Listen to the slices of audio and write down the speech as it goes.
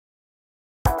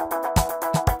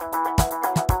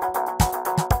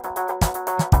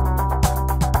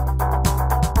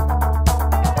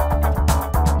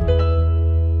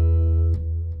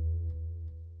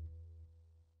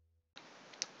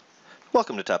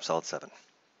Welcome to TopSolid 7.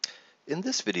 In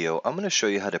this video, I'm going to show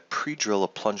you how to pre-drill a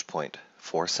plunge point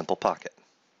for a simple pocket.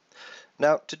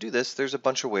 Now, to do this, there's a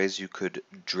bunch of ways you could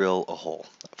drill a hole.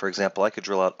 For example, I could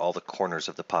drill out all the corners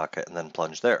of the pocket and then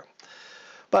plunge there.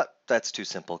 But that's too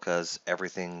simple because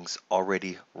everything's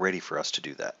already ready for us to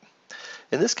do that.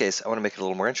 In this case, I want to make it a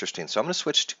little more interesting, so I'm going to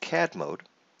switch to CAD mode.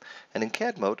 And in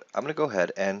CAD mode, I'm going to go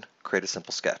ahead and create a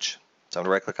simple sketch. So I'm going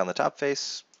to right-click on the top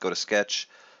face, go to Sketch,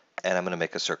 and I'm going to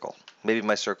make a circle. Maybe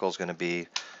my circle is going to be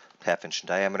 1/2 inch in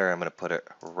diameter. I'm going to put it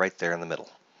right there in the middle.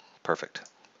 Perfect.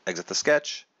 Exit the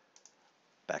sketch,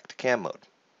 back to CAM mode.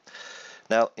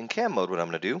 Now in CAM mode, what I'm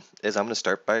going to do is I'm going to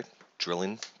start by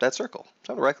drilling that circle.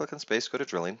 So I'm going to right-click on space, go to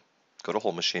drilling, go to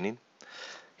hole machining.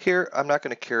 Here I'm not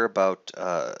going to care about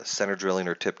center drilling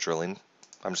or tip drilling.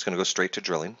 I'm just going to go straight to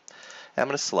drilling. And I'm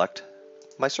going to select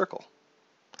my circle.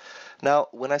 Now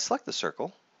when I select the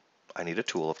circle, I need a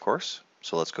tool, of course.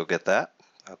 So let's go get that.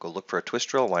 I'll go look for a twist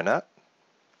drill, why not?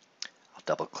 I'll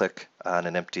double click on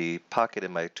an empty pocket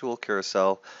in my tool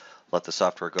carousel, let the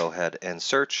software go ahead and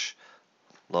search.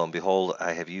 Lo and behold,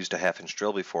 I have used a 1/2 inch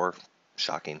drill before.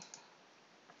 Shocking.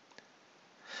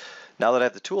 Now that I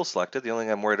have the tool selected, the only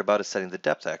thing I'm worried about is setting the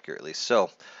depth accurately.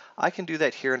 So I can do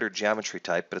that here under geometry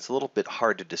type, but it's a little bit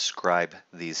hard to describe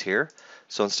these here.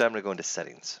 So instead I'm going to go into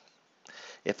settings.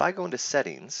 If I go into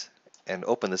settings and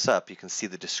open this up, you can see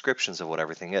the descriptions of what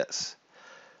everything is.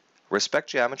 Respect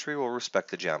geometry will respect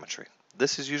the geometry.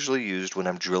 This is usually used when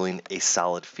I'm drilling a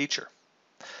solid feature.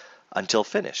 Until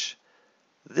finish.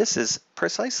 This is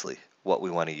precisely what we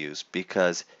want to use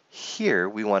because here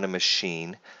we want to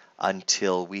machine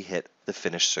until we hit the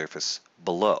finished surface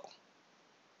below.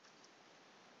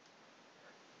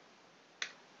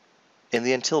 In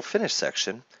the until finish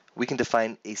section, we can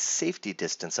define a safety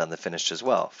distance on the finish as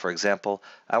well. For example,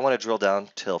 I want to drill down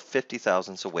till 50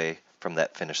 thousandths away from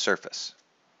that finished surface.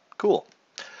 Cool.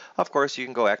 Of course, you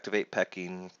can go activate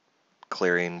pecking,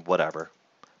 clearing, whatever.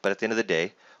 But at the end of the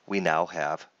day, we now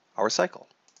have our cycle.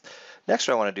 Next,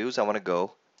 what I want to do is I want to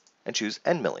go and choose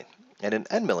Endmilling. And in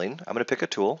Endmilling, I'm going to pick a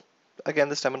tool. Again,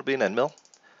 this time it'll be an end mill.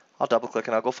 I'll double click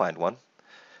and I'll go find one.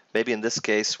 Maybe in this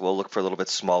case, we'll look for a little bit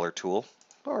smaller tool.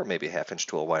 Or maybe a 1/2 inch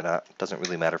tool, why not? Doesn't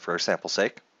really matter for our sample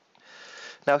sake.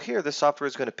 Now here, the software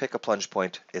is going to pick a plunge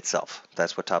point itself.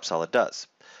 That's what TopSolid does.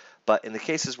 But in the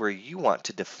cases where you want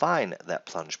to define that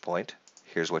plunge point,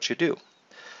 here's what you do.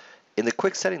 In the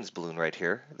quick settings balloon right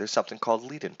here, there's something called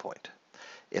lead-in point.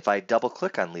 If I double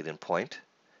click on lead-in point,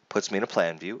 it puts me in a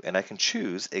plan view and I can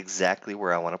choose exactly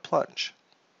where I want to plunge.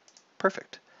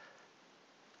 Perfect.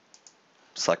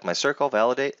 Select my circle,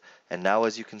 validate, and now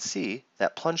as you can see,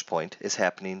 that plunge point is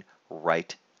happening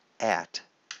right at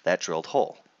that drilled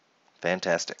hole.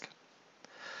 Fantastic.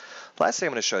 Last thing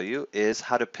I'm going to show you is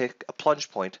how to pick a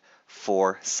plunge point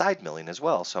for side milling as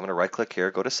well. So I'm going to right click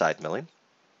here, go to side milling.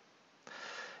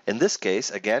 In this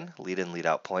case, again, lead in, lead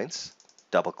out points,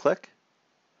 double click.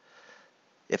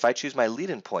 If I choose my lead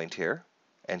in point here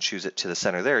and choose it to the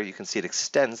center there, you can see it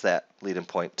extends that lead in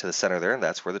point to the center there, and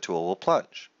that's where the tool will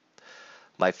plunge.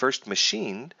 My first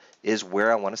machined is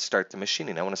where I want to start the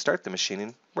machining. I want to start the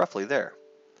machining roughly there.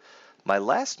 My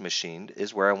last machined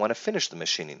is where I want to finish the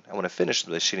machining. I want to finish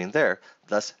the machining there,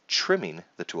 thus trimming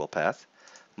the tool path.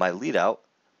 My lead out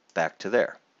back to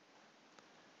there.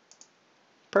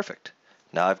 Perfect.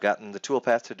 Now I've gotten the tool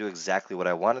path to do exactly what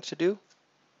I want it to do,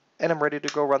 and I'm ready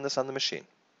to go run this on the machine.